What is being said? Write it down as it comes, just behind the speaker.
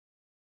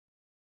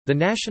The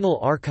National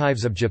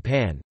Archives of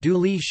Japan, Du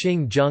Li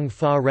Xing Zheng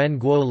Fa Ren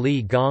Guo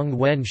Li Gong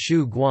Wen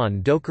Shu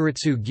Guan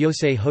Dokuritsu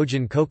Gyosei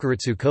Hojin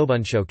Kokuritsu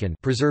Kobunshoken,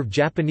 preserve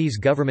Japanese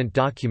government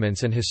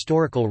documents and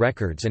historical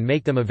records and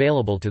make them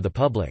available to the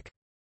public.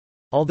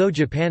 Although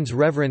Japan's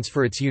reverence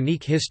for its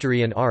unique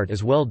history and art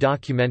is well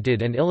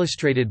documented and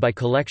illustrated by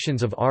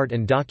collections of art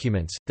and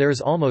documents, there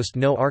is almost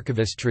no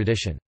archivist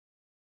tradition.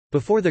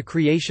 Before the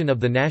creation of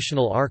the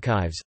National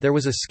Archives, there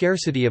was a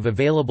scarcity of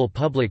available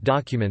public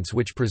documents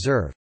which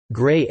preserve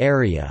gray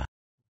area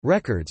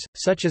records,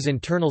 such as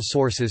internal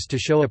sources to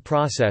show a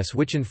process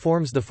which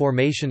informs the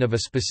formation of a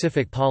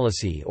specific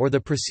policy or the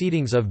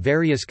proceedings of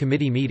various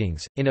committee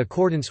meetings. In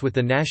accordance with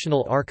the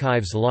National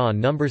Archives Law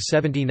No.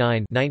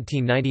 79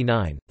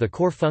 (1999), the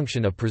core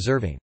function of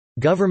preserving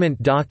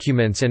government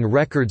documents and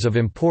records of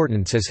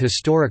importance as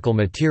historical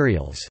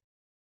materials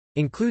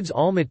includes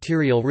all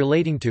material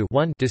relating to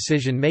 1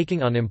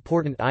 decision-making on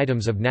important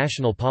items of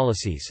national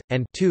policies,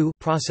 and 2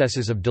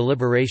 processes of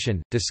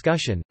deliberation,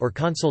 discussion, or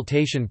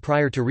consultation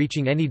prior to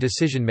reaching any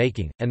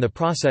decision-making, and the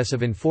process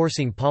of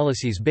enforcing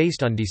policies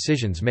based on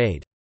decisions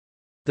made.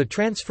 The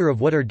transfer of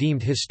what are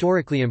deemed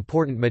historically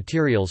important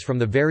materials from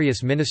the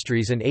various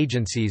ministries and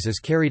agencies is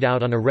carried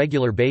out on a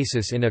regular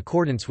basis in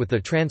accordance with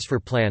the transfer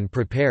plan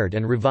prepared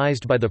and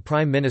revised by the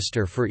Prime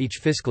Minister for each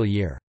fiscal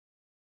year.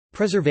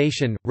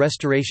 Preservation,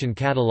 restoration,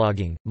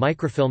 cataloging,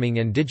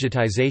 microfilming and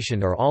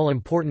digitization are all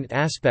important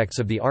aspects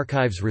of the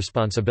archive's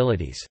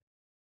responsibilities.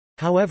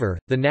 However,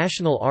 the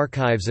National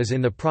Archives is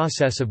in the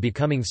process of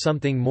becoming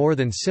something more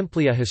than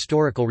simply a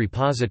historical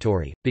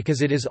repository,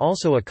 because it is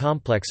also a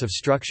complex of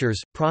structures,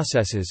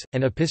 processes,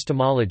 and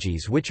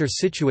epistemologies which are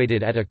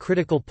situated at a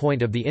critical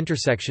point of the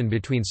intersection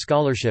between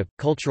scholarship,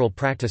 cultural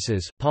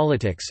practices,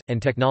 politics,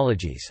 and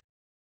technologies.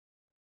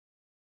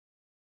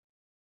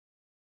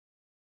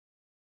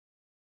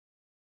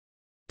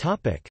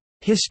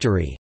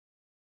 History.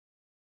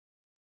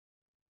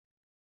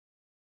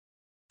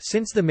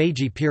 Since the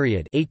Meiji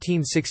period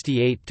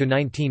 1868 to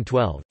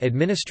 1912,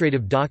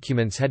 administrative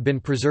documents had been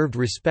preserved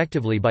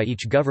respectively by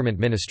each government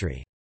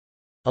ministry.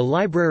 A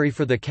library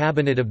for the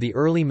cabinet of the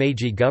early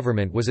Meiji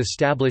government was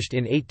established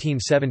in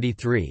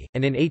 1873,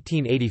 and in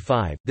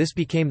 1885, this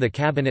became the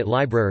Cabinet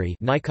Library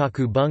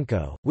Naikaku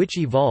Bunko, which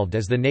evolved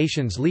as the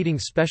nation's leading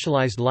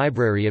specialized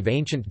library of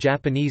ancient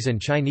Japanese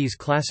and Chinese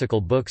classical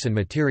books and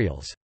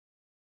materials.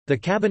 The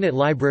Cabinet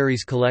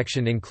Library's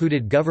collection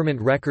included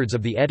government records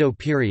of the Edo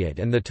period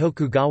and the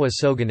Tokugawa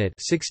shogunate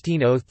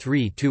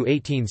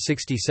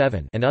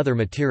 (1603–1867) and other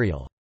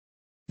material.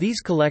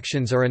 These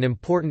collections are an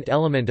important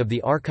element of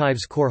the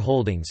archive's core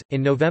holdings.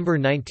 In November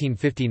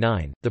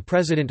 1959, the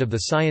President of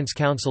the Science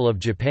Council of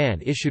Japan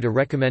issued a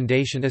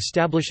recommendation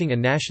establishing a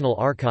national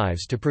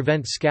archives to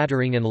prevent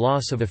scattering and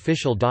loss of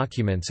official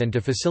documents and to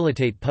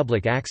facilitate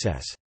public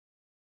access.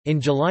 In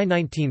July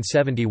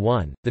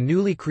 1971, the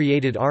newly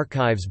created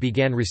archives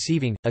began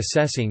receiving,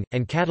 assessing,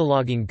 and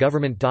cataloging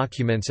government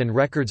documents and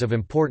records of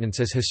importance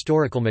as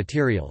historical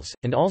materials,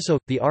 and also,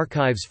 the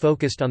archives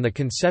focused on the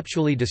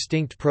conceptually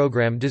distinct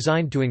program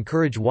designed to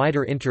encourage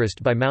wider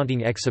interest by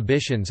mounting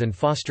exhibitions and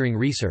fostering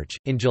research.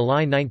 In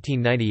July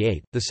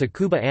 1998, the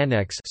Sakuba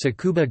Annex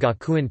Sakuba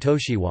Gakuen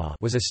Toshiwa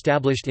was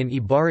established in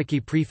Ibaraki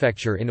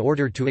Prefecture in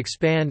order to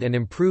expand and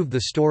improve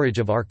the storage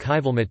of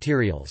archival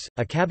materials.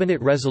 A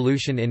cabinet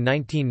resolution in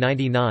 1999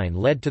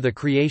 led to the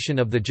creation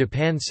of the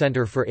Japan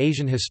Center for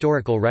Asian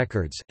Historical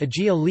Records,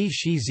 Ajiya Li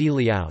Shi Zi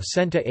Liao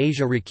Senta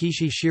Asia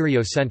Rikishi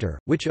Shiryo Center,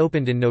 which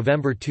opened in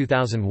November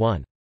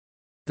 2001.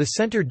 The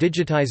center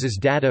digitizes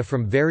data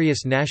from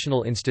various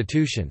national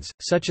institutions,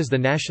 such as the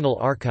National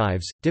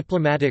Archives,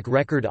 Diplomatic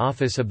Record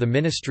Office of the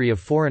Ministry of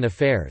Foreign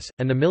Affairs,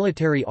 and the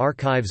Military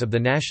Archives of the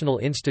National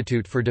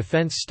Institute for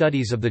Defense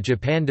Studies of the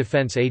Japan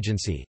Defense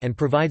Agency, and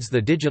provides the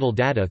digital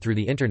data through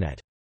the Internet.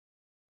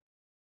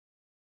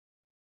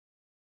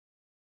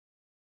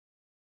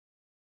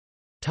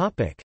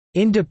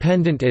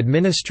 Independent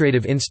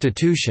administrative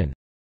institution.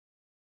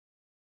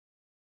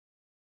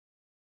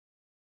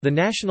 The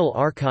National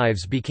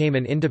Archives became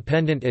an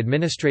independent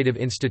administrative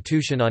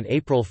institution on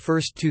April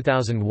 1,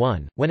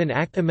 2001, when an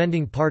act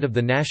amending part of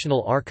the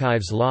National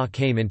Archives law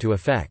came into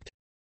effect.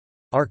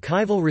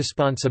 Archival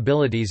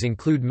responsibilities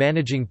include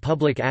managing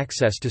public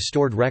access to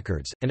stored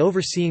records, and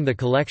overseeing the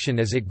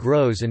collection as it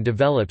grows and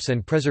develops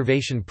and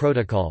preservation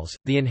protocols.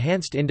 The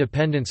enhanced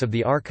independence of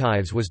the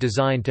archives was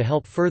designed to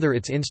help further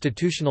its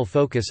institutional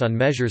focus on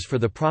measures for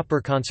the proper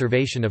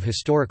conservation of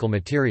historical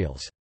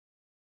materials.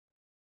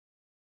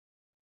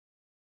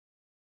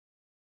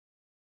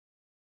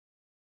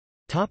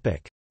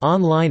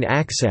 Online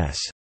access.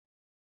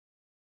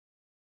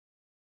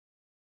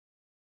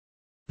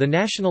 The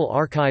National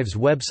Archives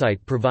website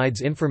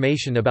provides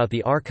information about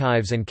the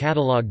archives and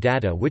catalog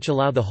data which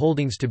allow the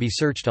holdings to be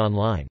searched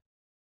online.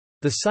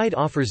 The site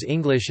offers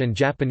English and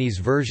Japanese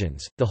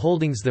versions. The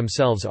holdings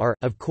themselves are,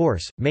 of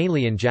course,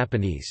 mainly in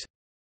Japanese.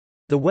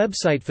 The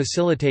website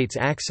facilitates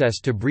access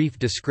to brief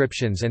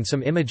descriptions and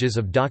some images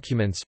of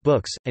documents,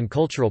 books, and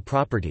cultural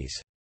properties.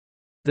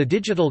 The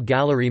digital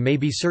gallery may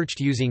be searched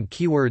using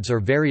keywords or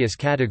various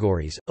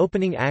categories,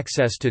 opening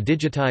access to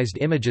digitized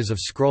images of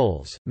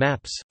scrolls,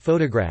 maps,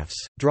 photographs,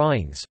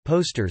 drawings,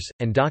 posters,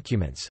 and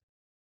documents.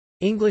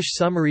 English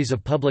summaries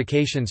of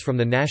publications from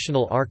the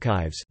National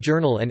Archives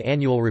Journal and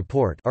Annual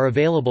Report are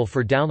available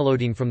for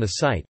downloading from the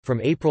site. From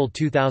April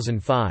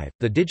 2005,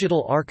 the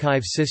digital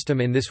archive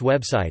system in this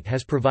website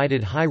has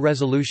provided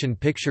high-resolution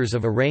pictures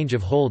of a range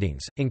of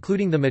holdings,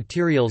 including the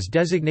materials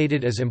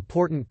designated as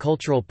important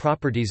cultural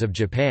properties of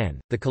Japan.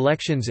 The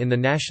collections in the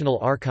National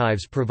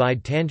Archives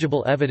provide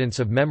tangible evidence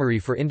of memory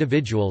for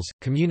individuals,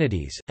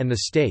 communities, and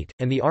the state,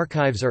 and the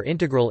archives are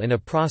integral in a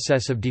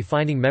process of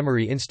defining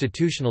memory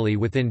institutionally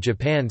within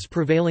Japan's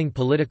prevailing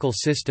political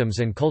systems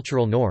and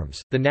cultural norms.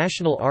 The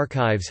National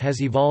Archives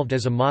has evolved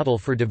as a model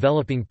for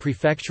developing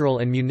prefectural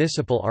and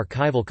municipal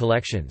archival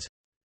collections,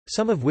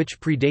 some of which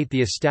predate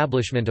the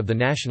establishment of the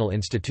national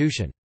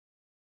institution.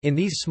 In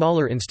these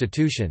smaller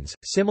institutions,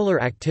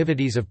 similar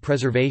activities of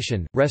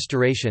preservation,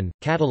 restoration,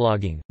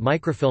 cataloging,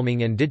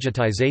 microfilming and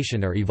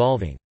digitization are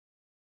evolving.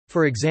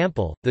 For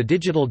example, the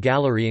digital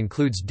gallery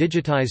includes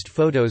digitized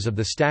photos of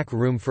the stack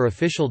room for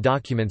official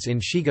documents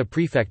in Shiga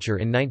Prefecture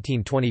in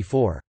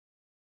 1924.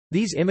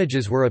 These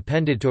images were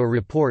appended to a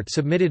report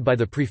submitted by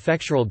the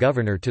prefectural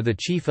governor to the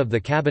chief of the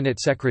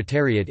cabinet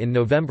secretariat in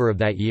November of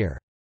that year.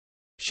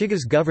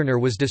 Shiga's governor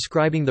was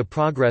describing the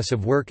progress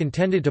of work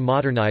intended to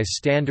modernize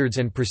standards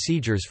and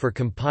procedures for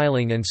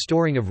compiling and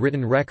storing of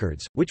written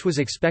records, which was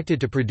expected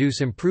to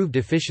produce improved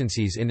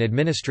efficiencies in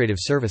administrative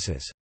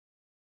services.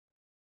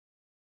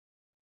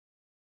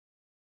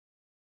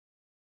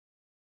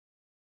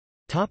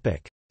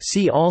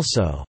 See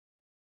also: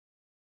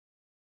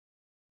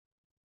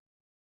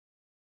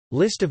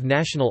 List of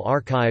National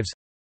Archives,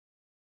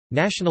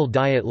 National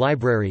Diet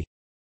Library.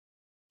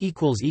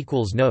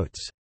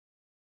 Notes